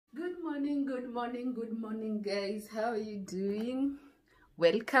Good morning, guys. How are you doing?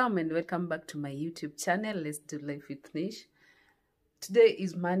 Welcome and welcome back to my YouTube channel. Let's do life with Nish. Today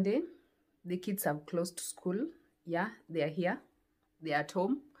is Monday. The kids have closed school. Yeah, they are here. They are at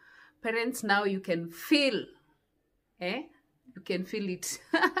home. Parents, now you can feel, You can feel it.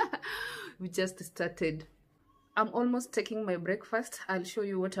 We just started. I'm almost taking my breakfast. I'll show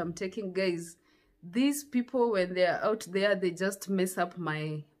you what I'm taking, guys. These people, when they're out there, they just mess up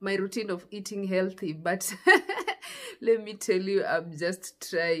my routine of eating healthy. But let me tell you, I'm just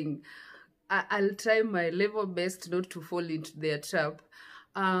trying. I'll try my level best not to fall into their trap.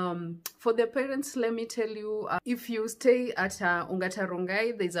 For the parents, let me tell you, if you stay at Ongata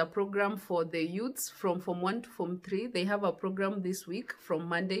Rongai, there's a program for the youths from Form 1 to Form 3. They have a program this week from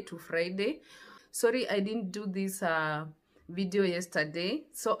Monday to Friday. Sorry, I didn't do this video yesterday,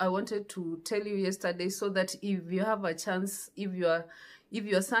 so I wanted to tell you yesterday so that if you have a chance, if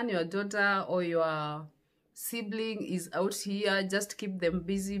your son, your daughter, or your sibling is out here, just keep them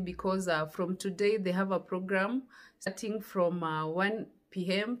busy, because from today they have a program starting from 1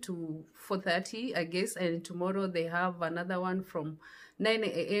 p.m. to 4:30, I guess, and tomorrow they have another one from 9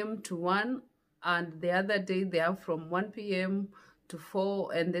 a.m. to 1, and the other day they have from 1 p.m. to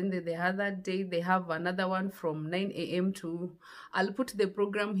 4, and then the other day they have another one from 9 a.m. to... I'll put the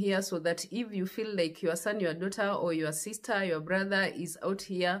program here so that if you feel like your son, your daughter, or your sister, your brother is out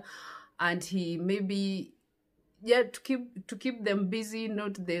here and he maybe, yeah, to keep them busy,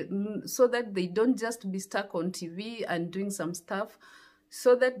 so that they don't just be stuck on TV and doing some stuff,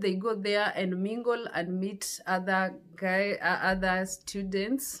 so that they go there and mingle and meet other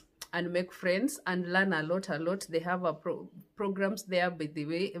students and make friends and learn a lot. They have programs there, by the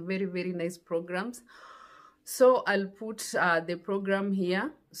way, very nice programs. So I'll put the program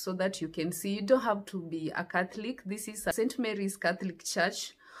here so that you can see. You don't have to be a Catholic. This is a St. Mary's Catholic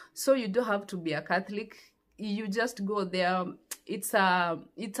Church, so you don't have to be a Catholic. You just go there. It's a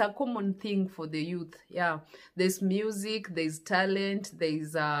common thing for the youth. Yeah, there's music, there's talent,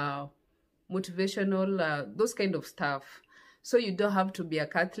 there's motivational, those kind of stuff. So you don't have to be a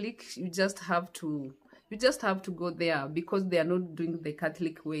Catholic. You just have to go there, because they are not doing the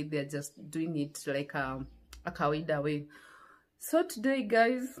Catholic way. They're just doing it like a kawaida way. So today,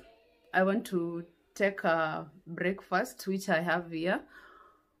 guys, I want to take a breakfast, which I have here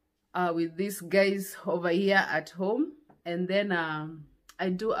with these guys over here at home, and then I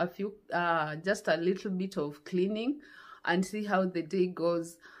do a few, just a little bit of cleaning and see how the day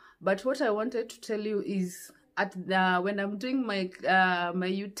goes. But what I wanted to tell you is, when I'm doing my my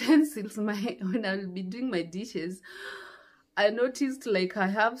utensils, when I'll be doing my dishes, I noticed like I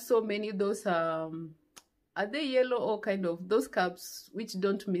have so many those are they yellow or kind of those cups which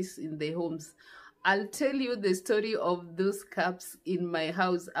don't miss in the homes. I'll tell you the story of those cups in my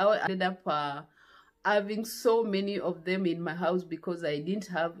house. I ended up having so many of them in my house because I didn't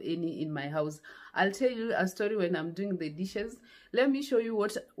have any in my house. I'll tell you a story when I'm doing the dishes. Let me show you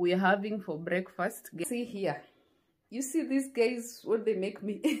what we're having for breakfast. See here. You see these guys, what they make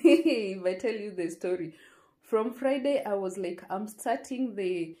me. If I tell you the story. From Friday, I was like, I'm starting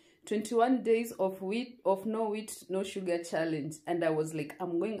the 21 days of no wheat, no sugar challenge. And I was like,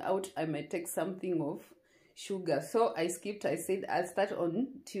 I'm going out, I might take something of sugar. So I skipped. I said I'll start on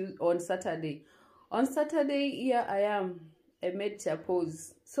Saturday. On Saturday, here I am. I made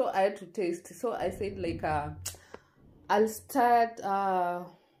chapos. So I had to taste. So I said like, I'll start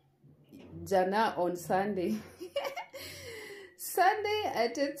Jana on Sunday. Sunday, I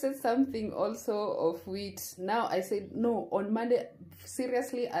tasted something also of wheat. Now I said, no, on Monday,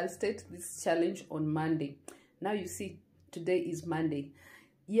 seriously, I'll start this challenge on Monday. Now you see, today is Monday.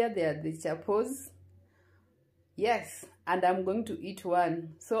 Here there are the chapos. Yes, and I'm going to eat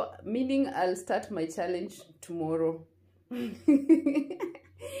one. So, meaning I'll start my challenge tomorrow.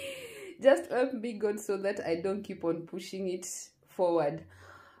 Just help me, God, so that I don't keep on pushing it forward.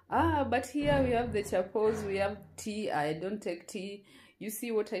 But here we have the chapos, we have tea. I don't take tea. You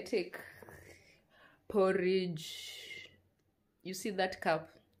see what I take? Porridge. You see that cup,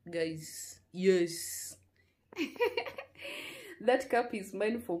 guys? Yes. That cup is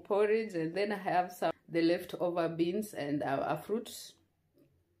mine for porridge, and then I have the leftover beans and a fruit.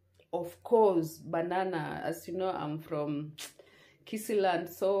 Of course, banana. As you know, I'm from Kisiland,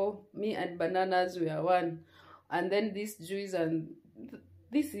 so me and bananas, we are one. And then this juice, and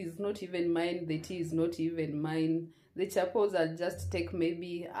this is not even mine. The tea is not even mine. The chapos, I'll just take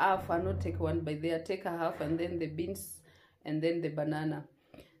maybe half. I'll not take one by there. Take a half, and then the beans, and then the banana.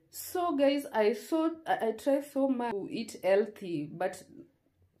 So guys, I try so much to eat healthy, but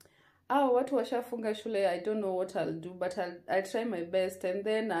watu washafunga shule, I don't know what I'll do, but I'll try my best, and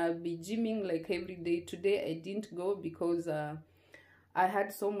then I'll be gymming like every day. Today I didn't go because I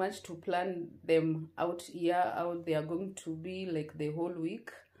had so much to plan them out here, how they are going to be like the whole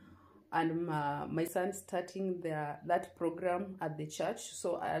week. And my son starting that program at the church,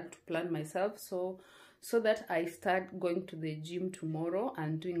 so I had to plan myself so that I start going to the gym tomorrow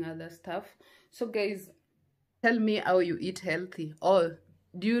and doing other stuff. So guys, tell me how you eat healthy, or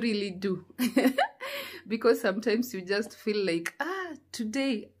do you really do? Because sometimes you just feel like,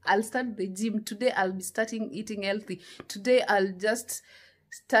 today I'll start the gym, today I'll be starting eating healthy, today I'll just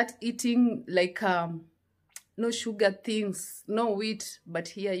start eating like no sugar things, no wheat. But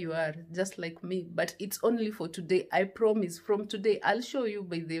here you are, just like me, but it's only for today. I promise from today, I'll show you,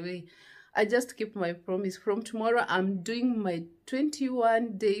 by the way. I just keep my promise. From tomorrow, I'm doing my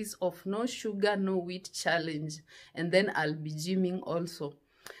 21 days of no sugar, no wheat challenge. And then I'll be gymming also.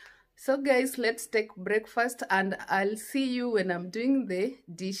 So guys, let's take breakfast and I'll see you when I'm doing the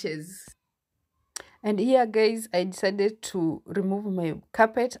dishes. And here guys, I decided to remove my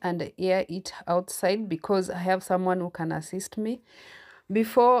carpet and air it outside because I have someone who can assist me.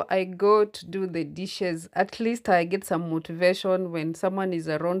 Before I go to do the dishes, at least I get some motivation when someone is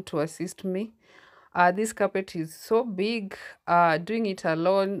around to assist me. This carpet is so big, doing it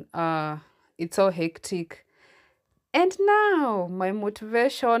alone, it's so hectic. And now my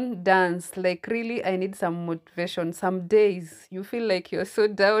motivation dance, like really I need some motivation. Some days you feel like you're so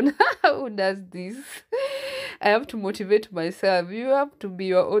down. Who does this? I have to motivate myself. You have to be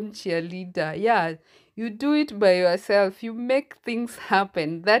your own cheerleader. Yeah, you do it by yourself. You make things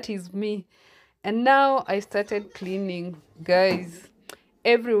happen. That is me. And now I started cleaning, guys.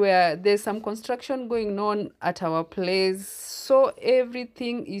 Everywhere there's some construction going on at our place, so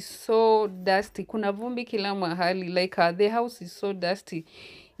everything is so dusty. Kuna vumbi kila mahali, like the house is so dusty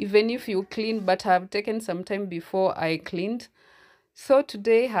even if you clean, but I've taken some time before I cleaned. So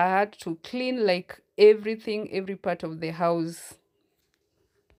today I had to clean like everything, every part of the house.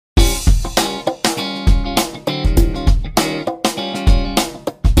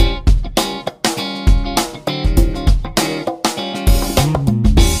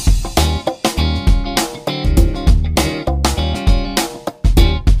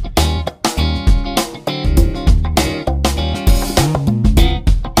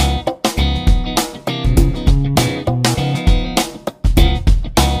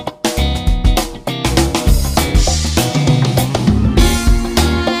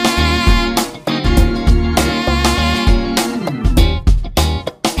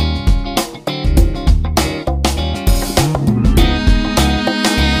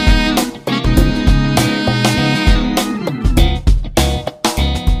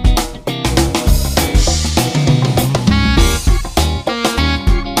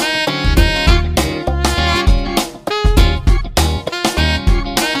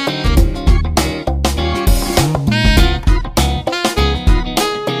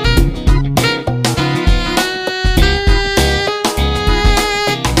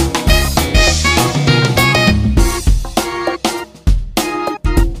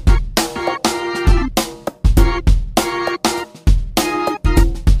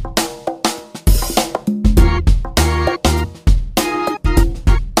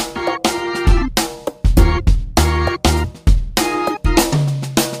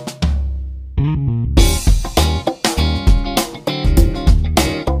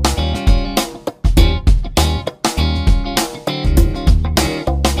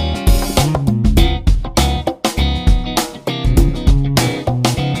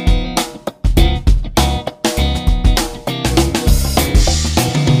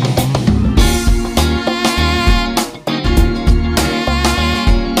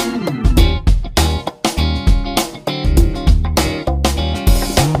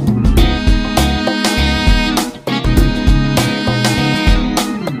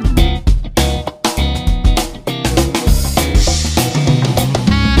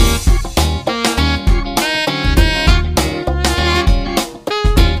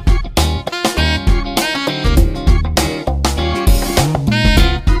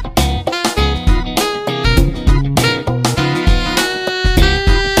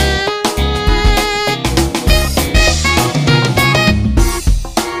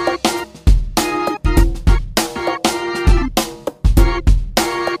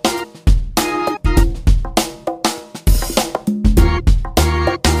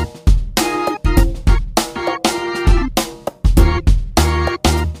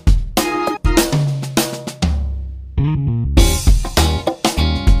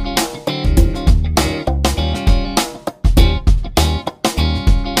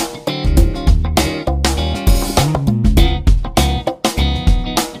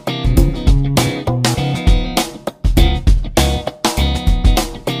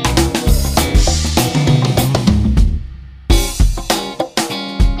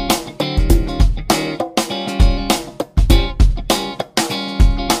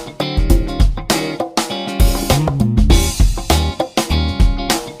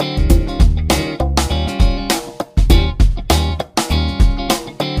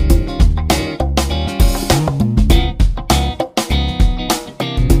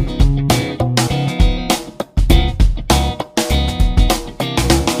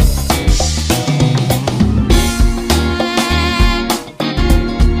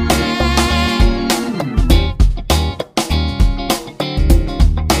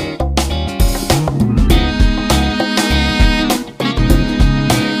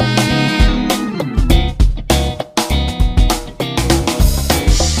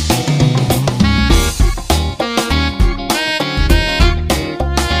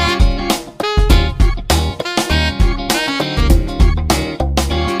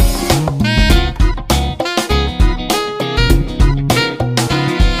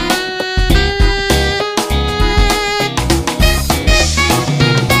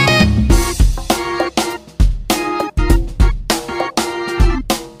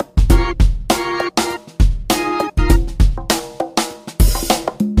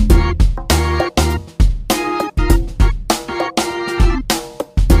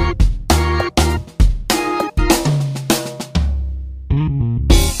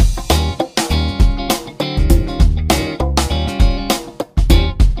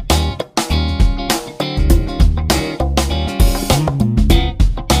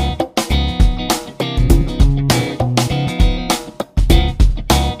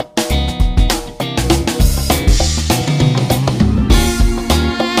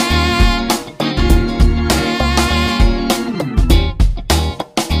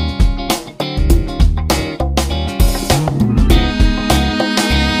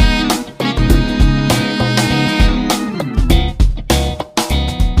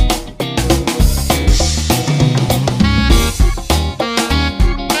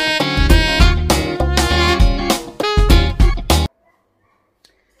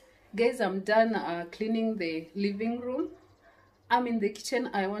 Guys, I'm done cleaning the living room. I'm in the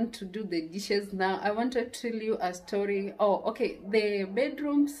kitchen. I want to do the dishes now. I want to tell you a story. Oh, okay. The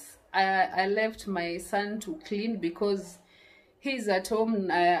bedrooms, I left my son to clean because he's at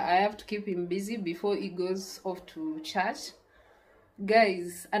home. I have to keep him busy before he goes off to church.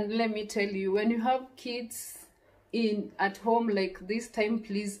 Guys, and let me tell you, when you have kids at home like this time,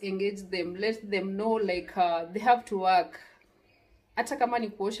 please engage them. Let them know like they have to work. Hata kama ni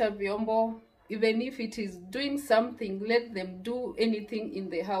kuosha vyombo, even if it is doing something, let them do anything in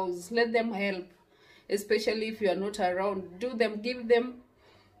the house. Let them help, especially if you are not around. Do them, give them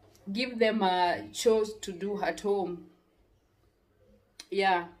chores to do at home.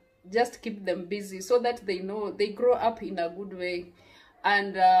 Yeah, just keep them busy so that they know they grow up in a good way.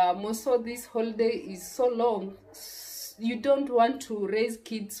 And most of this holiday is so long. You don't want to raise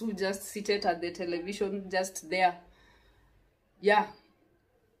kids who just sit at the television just there. Yeah,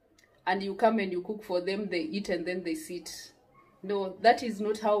 and you come and you cook for them, they eat and then they sit. No, that is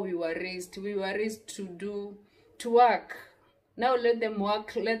not how we were raised. We were raised to work. Now let them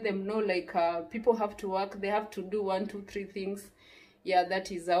work. Let them know like people have to work. They have to do 1, 2, 3 things. Yeah,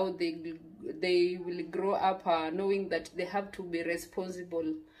 that is how they will grow up knowing that they have to be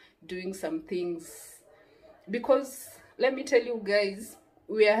responsible doing some things. Because let me tell you guys,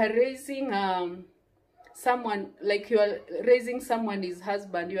 we are raising someone, like you are raising someone his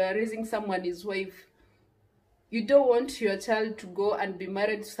husband, you are raising someone his wife. You don't want your child to go and be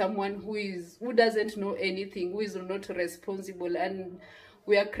married to someone who doesn't know anything, who is not responsible. And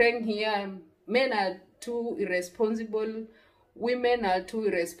we are crying here, men are too irresponsible, women are too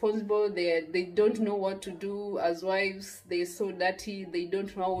irresponsible. They don't know what to do as wives. They're so dirty, they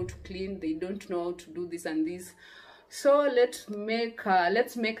don't know how to clean, they don't know how to do this and this. So let's make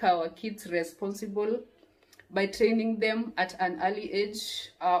our kids responsible by training them at an early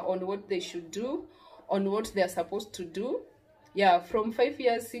age on what they should do, on what they're supposed to do. Yeah, from 5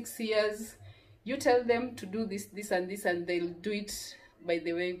 years, 6 years, you tell them to do this, this and this, and they'll do it by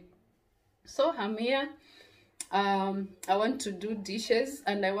the way. So I'm here. I want to do dishes,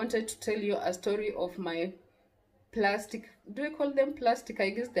 and I wanted to tell you a story of my plastic, do I call them plastic? I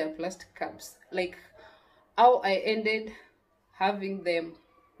guess they're plastic cups. Like how I ended having them.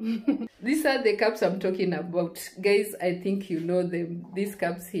 These are the cups I'm talking about. Guys, I think you know them. These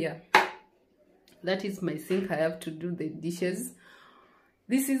cups here. That is my sink. I have to do the dishes.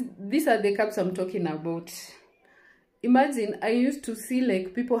 These are the cups I'm talking about. Imagine, I used to see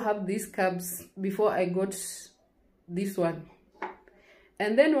like people have these cups before I got this one.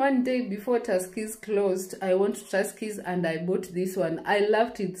 And then one day before Tuskys closed, I went to Tuskys and I bought this one. I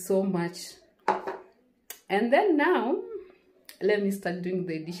loved it so much. And then now, let me start doing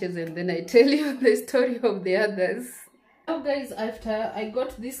the dishes and then I tell you the story of the others. Now guys, after I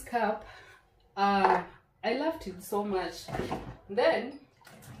got this cup, I loved it so much. Then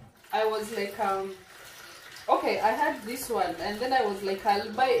I was like, okay, I had this one, and then I was like,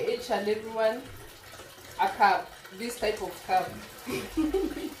 I'll buy each and everyone a cup, this type of cup.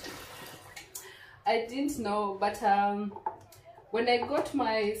 I didn't know, but when I got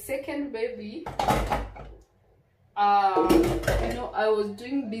my second baby, you know, I was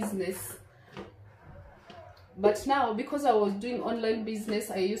doing business. But now, because I was doing online business,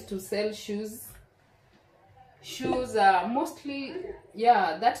 I used to sell shoes mostly.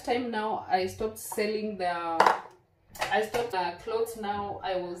 Yeah, that time now I stopped selling clothes. Now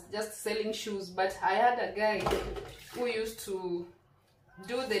I was just selling shoes. But I had a guy who used to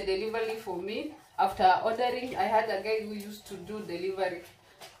do the delivery for me. After ordering, I had a guy who used to do delivery.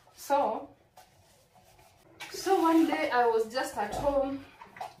 So one day I was just at home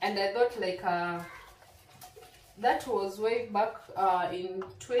and I thought like that was way back in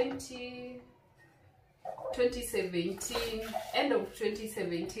 2017, end of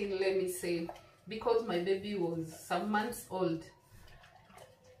 2017, let me say, because my baby was some months old.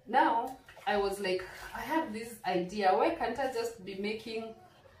 Now I was like, I have this idea, why can't I just be making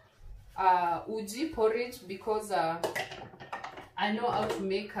uji porridge, because I know how to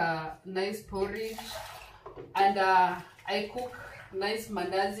make a nice porridge, and I cook nice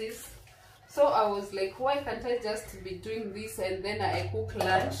mandazis. So I was like, why can't I just be doing this, and then I cook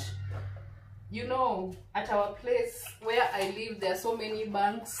lunch. You know, at our place where I live, there are so many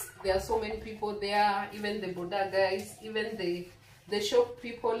banks, there are so many people there, even the Boda guys, even the shop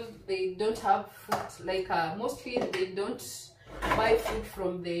people, they don't have food. Like mostly they don't buy food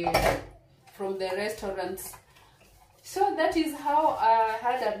from the restaurants. So that is how I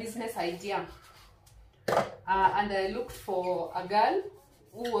had a business idea, and I looked for a girl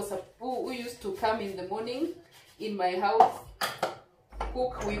who used to come in the morning in my house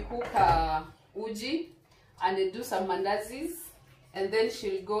we cook uji and do some mandazis, and then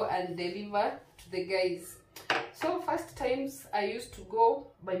she'll go and deliver to the guys. So first times I used to go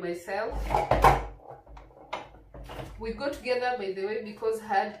by myself. We go together, by the way, because I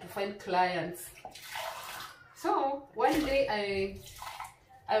had to find clients. So one day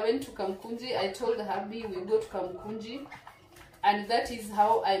I went to Kamkunji. I told Habi we go to Kamkunji, and that is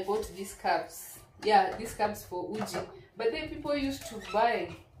how I bought these cups. Yeah, these cups for uji. But then people used to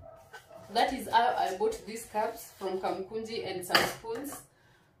buy. That is how I bought these cups from Kamkunji, and some spoons.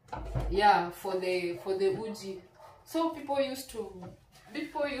 Yeah, for the uji. So people used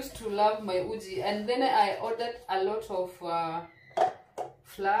to love my uji, and then I ordered a lot of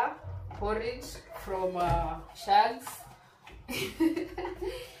flour porridge from Shags.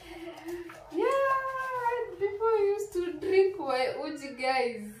 Yeah, people used to drink my uji,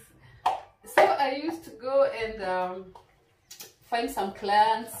 guys. So I used to go and find some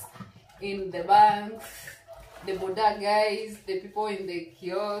clients in the banks, the boda guys, the people in the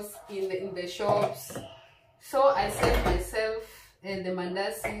kiosks, in the shops. So I sell myself and the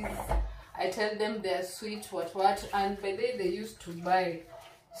mandasis. I tell them they're sweet, what, and by then they used to buy.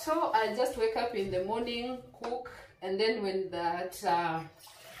 So I just wake up in the morning, cook, and then when that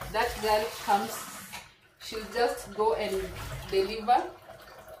girl comes, she'll just go and deliver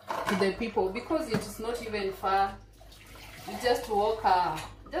to the people, because it is not even far. You just walk,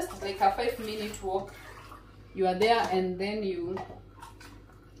 just like a 5-minute walk. You are there, and then you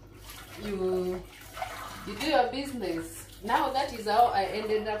do your business. Now that is how I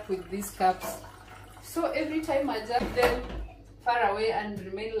ended up with these cups. So every time I just them far away and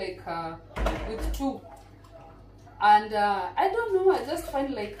remain like with two, and I don't know, I just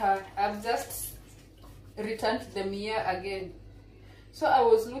find like I've just returned them here again. So I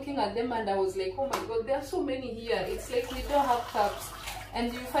was looking at them and I was like, oh my god, there are so many here. It's like we don't have cups,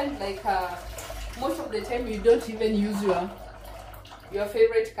 and you find like most of the time you don't even use your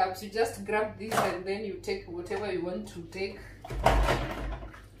favorite cups. You just grab this and then you take whatever you want to take.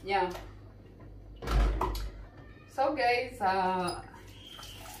 Yeah. So guys,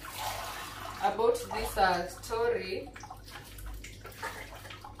 about this story,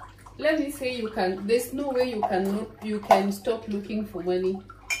 let me say, there's no way you can stop looking for money,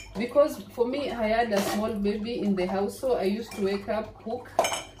 because for me, I had a small baby in the house, so I used to wake up, cook,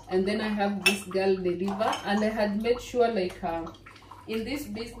 and then I have this girl deliver, and I had made sure like in this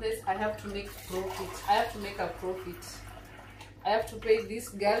business I have to make profit. I have to make a profit. I have to pay this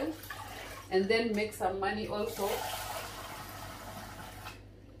girl and then make some money also,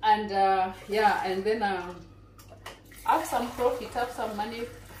 and yeah, and then have some profit, have some money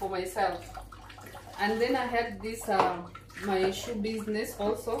for myself. And then I had this my shoe business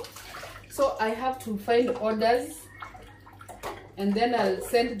also, so I have to find orders, and then I'll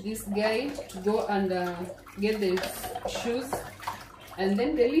send this guy to go and get the shoes and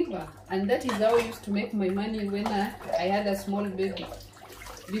then deliver. And that is how I used to make my money when I had a small baby,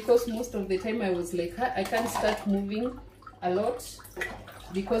 because most of the time I was like, I can't start moving a lot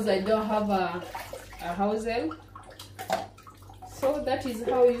because I don't have a house help. So that is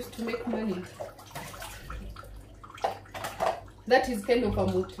how I used to make money. That is kind of a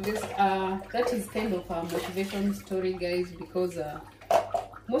motivation story, guys, because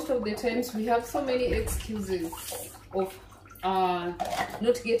most of the times we have so many excuses of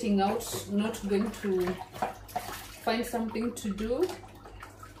not getting out, not going to find something to do.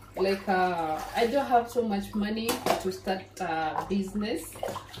 Like I don't have so much money to start a business.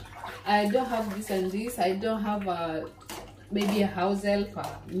 I don't have this and this. I don't have maybe a house helper.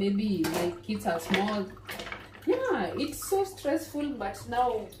 Maybe my kids are small. Yeah, it's so stressful. But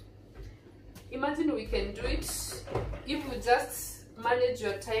now, imagine we can do it if you just manage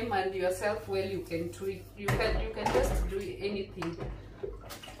your time and yourself well. You can do it. You can just do anything.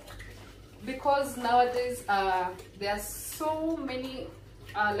 Because nowadays there are so many.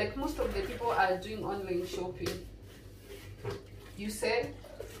 Like most of the people are doing online shopping. You sell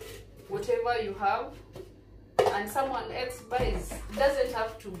whatever you have and someone else buys. It doesn't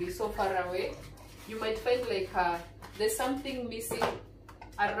have to be so far away. You might find like there's something missing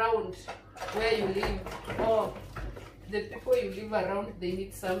around where you live, or the people you live around, they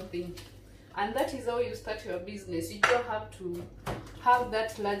need something. And that is how you start your business. You don't have to have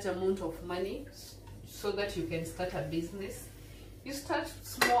that large amount of money so that you can start a business. You start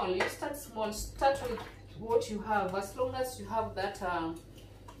small. Start with what you have. As long as you have that,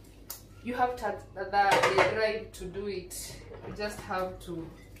 you have the drive to do it. You just have to,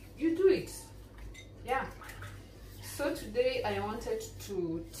 you do it. Yeah. So today I wanted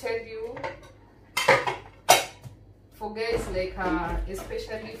to tell you for guys like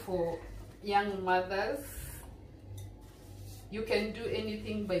especially for young mothers, you can do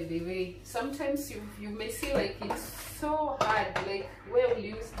anything. By the way, sometimes you may see like it's so hard, like where will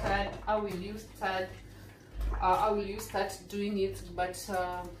you start, how will you start, how will you start doing it? But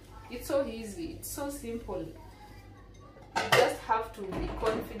it's so easy, it's so simple. You just have to be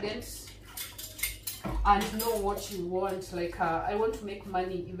confident and know what you want. Like I want to make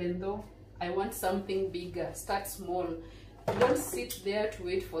money, even though I want something bigger. Start small. Don't sit there to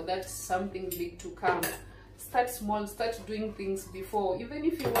wait for that something big to come. Start small, start doing things before. Even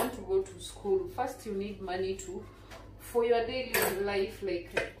if you want to go to school, first you need money for your daily life.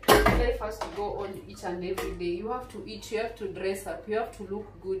 Like life has to go on each and every day. You have to eat, you have to dress up, you have to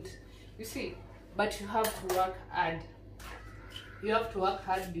look good, you see. But you have to work hard. You have to work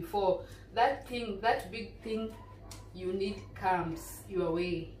hard before that thing, that big thing you need comes your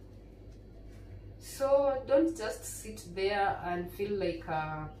way. So don't just sit there and feel like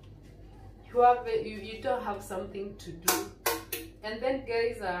you don't have something to do. And then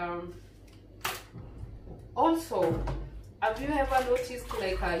guys, also, have you ever noticed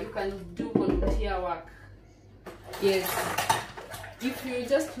like you can do volunteer work? Yes, if you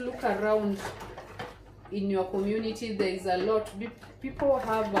just look around in your community, there is a lot. People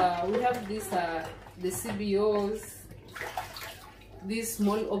have we have this the CBOs, these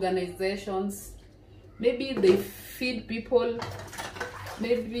small organizations. Maybe they feed people,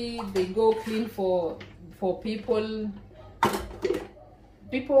 maybe they go clean for people.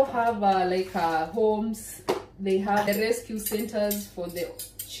 People have like homes, they have rescue centers for the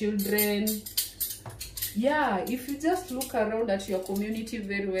children. Yeah, if you just look around at your community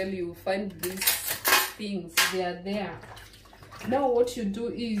very well, you find these things, they are there. Now what you do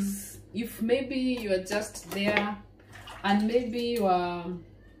is, if maybe you are just there and maybe you are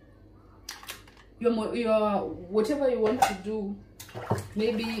whatever you want to do,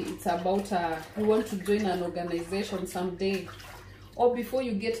 maybe it's about you want to join an organization someday, or before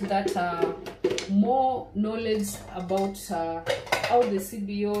you get that more knowledge about how the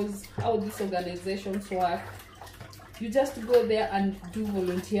CBOs, how these organizations work, you just go there and do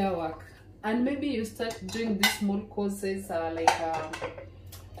volunteer work. And maybe you start doing these small courses like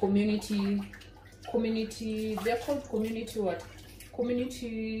community, they're called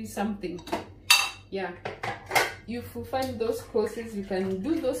community something. Yeah, if you find those courses, you can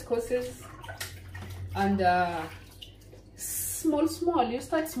do those courses. And small, you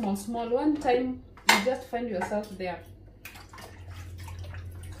start small. One time you just find yourself there.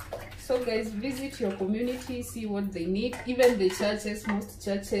 So guys, visit your community, see what they need. Even the churches, most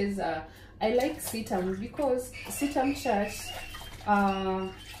churches, I like CITAM, because CITAM Church,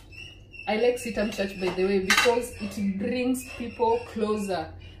 I like CITAM Church, by the way, because it brings people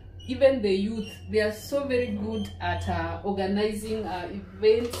closer. Even the youth, they are so very good at organizing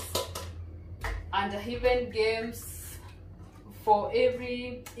events and even games for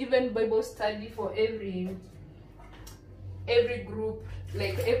even Bible study for every group,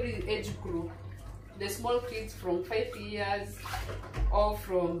 like every age group. The small kids from 5 years, or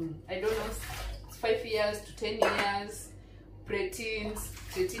from, I don't know, 5 years to 10 years, preteens,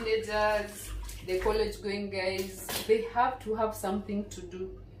 the teenagers, the college going guys, they have to have something to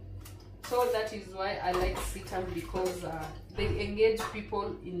do. So that is why I like CITAM, because they engage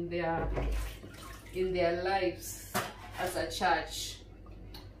people in their lives as a church.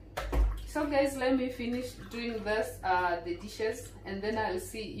 So guys, let me finish doing this the dishes, and then I'll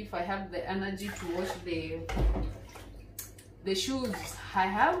see if I have the energy to wash the shoes. I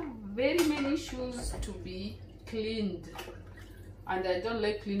have very many shoes to be cleaned, and I don't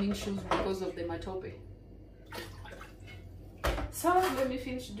like cleaning shoes because of the matope. So let me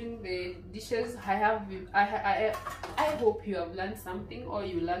finish doing the dishes. I hope you have learned something, or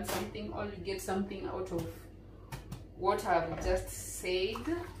you learned something, or you get something out of what I've just said,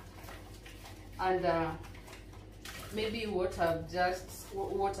 and maybe what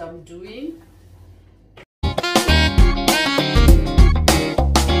I'm doing.